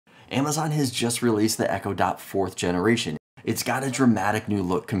Amazon has just released the Echo Dot 4th generation. It's got a dramatic new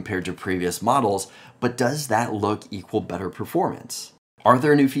look compared to previous models, but does that look equal better performance? Are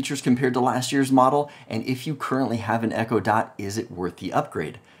there new features compared to last year's model? And if you currently have an Echo Dot, is it worth the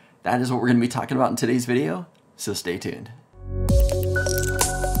upgrade? That is what we're going to be talking about in today's video, so stay tuned.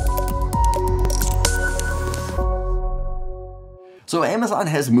 So Amazon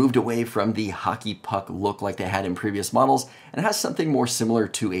has moved away from the hockey puck look like they had in previous models and has something more similar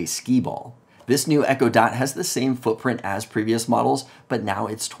to a skee ball. This new Echo Dot has the same footprint as previous models, but now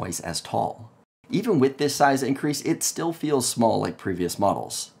it's twice as tall. Even with this size increase, it still feels small like previous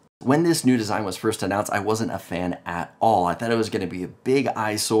models. When this new design was first announced, I wasn't a fan at all. I thought it was going to be a big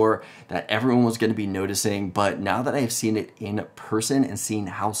eyesore that everyone was going to be noticing, but now that I have seen it in person and seen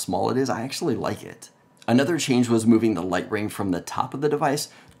how small it is, I actually like it. Another change was moving the light ring from the top of the device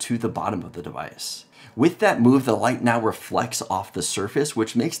to the bottom of the device. With that move, the light now reflects off the surface,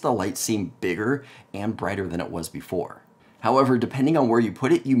 which makes the light seem bigger and brighter than it was before. However, depending on where you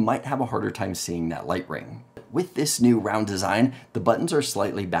put it, you might have a harder time seeing that light ring. With this new round design, the buttons are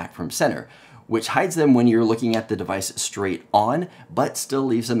slightly back from center, which hides them when you're looking at the device straight on, but still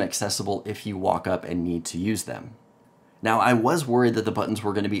leaves them accessible if you walk up and need to use them. Now, I was worried that the buttons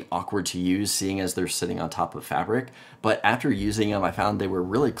were going to be awkward to use, seeing as they're sitting on top of fabric, but after using them, I found they were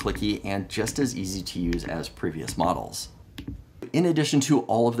really clicky and just as easy to use as previous models. In addition to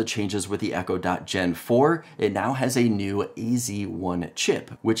all of the changes with the Echo Dot Gen 4, it now has a new AZ1 chip,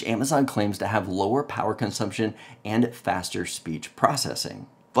 which Amazon claims to have lower power consumption and faster speech processing.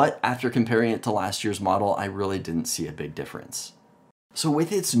 But after comparing it to last year's model, I really didn't see a big difference. So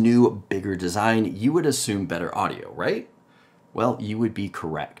with its new, bigger design, you would assume better audio, right? Well, you would be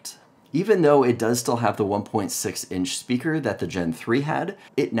correct. Even though it does still have the 1.6-inch speaker that the Gen 3 had,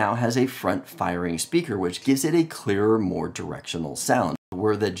 it now has a front-firing speaker, which gives it a clearer, more directional sound,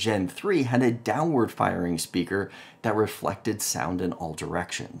 where the Gen 3 had a downward-firing speaker that reflected sound in all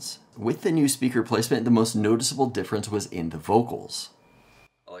directions. With the new speaker placement, the most noticeable difference was in the vocals.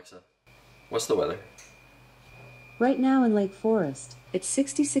 Alexa, what's the weather? Right now in Lake Forest, it's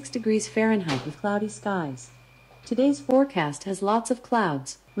 66 degrees Fahrenheit with cloudy skies. Today's forecast has lots of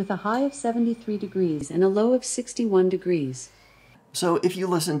clouds, with a high of 73 degrees and a low of 61 degrees. So if you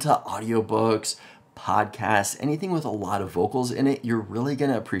listen to audiobooks, podcasts, anything with a lot of vocals in it, you're really going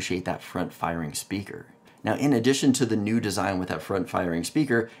to appreciate that front-firing speaker. Now, in addition to the new design with that front-firing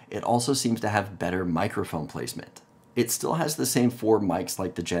speaker, it also seems to have better microphone placement. It still has the same 4 mics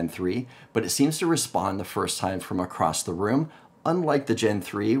like the Gen 3, but it seems to respond the first time from across the room, unlike the Gen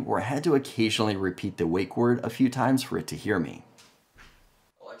 3, where I had to occasionally repeat the wake word a few times for it to hear me.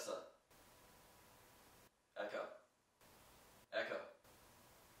 Alexa, Echo, Echo.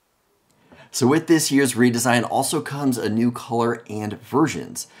 So with this year's redesign also comes a new color and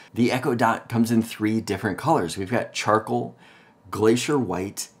versions. The Echo Dot comes in 3 different colors. We've got charcoal, glacier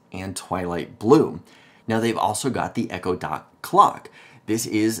white, and twilight blue. Now they've also got the Echo Dot clock. This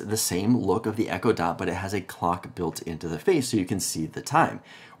is the same look of the Echo Dot, but it has a clock built into the face so you can see the time.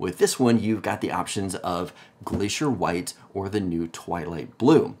 With this one, you've got the options of glacier white or the new twilight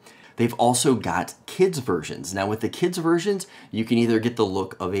blue. They've also got kids versions. Now with the kids versions, you can either get the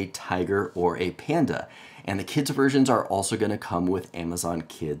look of a tiger or a panda. And the kids versions are also going to come with Amazon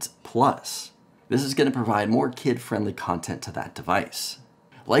Kids Plus. This is going to provide more kid-friendly content to that device.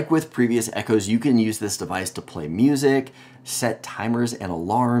 Like with previous Echoes, you can use this device to play music, set timers and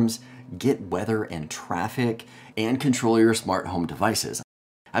alarms, get weather and traffic, and control your smart home devices.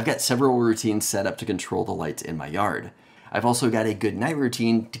 I've got several routines set up to control the lights in my yard. I've also got a good night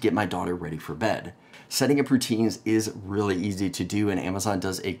routine to get my daughter ready for bed. Setting up routines is really easy to do, and Amazon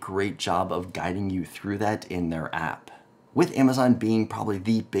does a great job of guiding you through that in their app. With Amazon being probably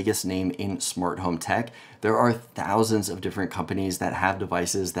the biggest name in smart home tech, there are thousands of different companies that have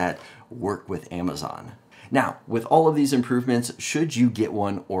devices that work with Amazon. Now, with all of these improvements, should you get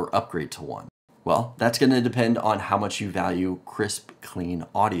one or upgrade to one? Well, that's going to depend on how much you value crisp, clean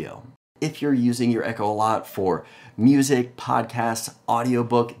audio. If you're using your Echo a lot for music, podcasts,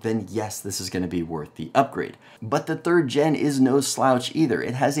 audiobook, then yes, this is going to be worth the upgrade. But the 3rd gen is no slouch either.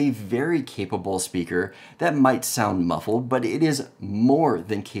 It has a very capable speaker that might sound muffled, but it is more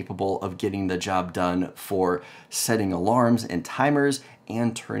than capable of getting the job done for setting alarms and timers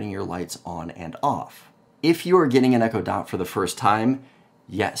and turning your lights on and off. If you are getting an Echo Dot for the first time,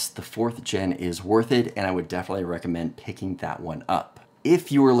 yes, the 4th gen is worth it, and I would definitely recommend picking that one up.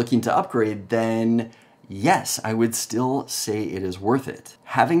 If you are looking to upgrade, then yes, I would still say it is worth it.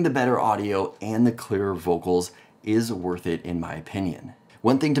 Having the better audio and the clearer vocals is worth it in my opinion.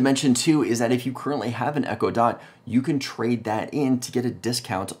 One thing to mention too is that if you currently have an Echo Dot, you can trade that in to get a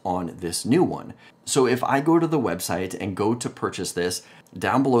discount on this new one. So if I go to the website and go to purchase this,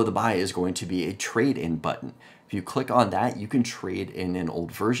 down below the buy is going to be a trade-in button. If you click on that, you can trade in an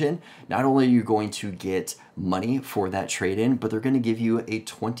old version. Not only are you going to get money for that trade-in, but they're going to give you a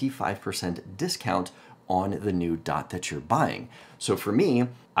 25% discount on the new Dot that you're buying. So for me,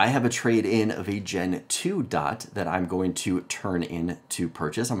 I have a trade-in of a Gen 2 Dot that I'm going to turn in to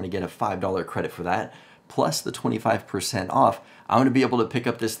purchase. I'm going to get a $5 credit for that, plus the 25% off. I'm going to be able to pick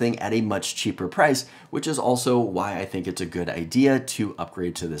up this thing at a much cheaper price, which is also why I think it's a good idea to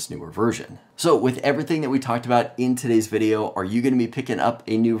upgrade to this newer version. So with everything that we talked about in today's video, are you going to be picking up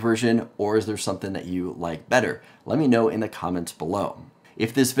a new version, or is there something that you like better? Let me know in the comments below.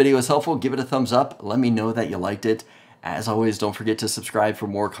 If this video is helpful, give it a thumbs up. Let me know that you liked it. As always, don't forget to subscribe for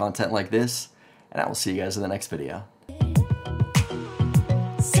more content like this, and I will see you guys in the next video.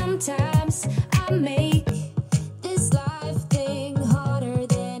 Sometimes I make this life thing harder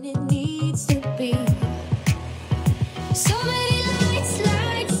than it needs to be. So many lights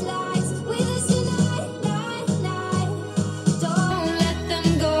with us tonight, night. Don't let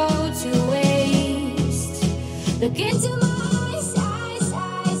them go to waste. Look into my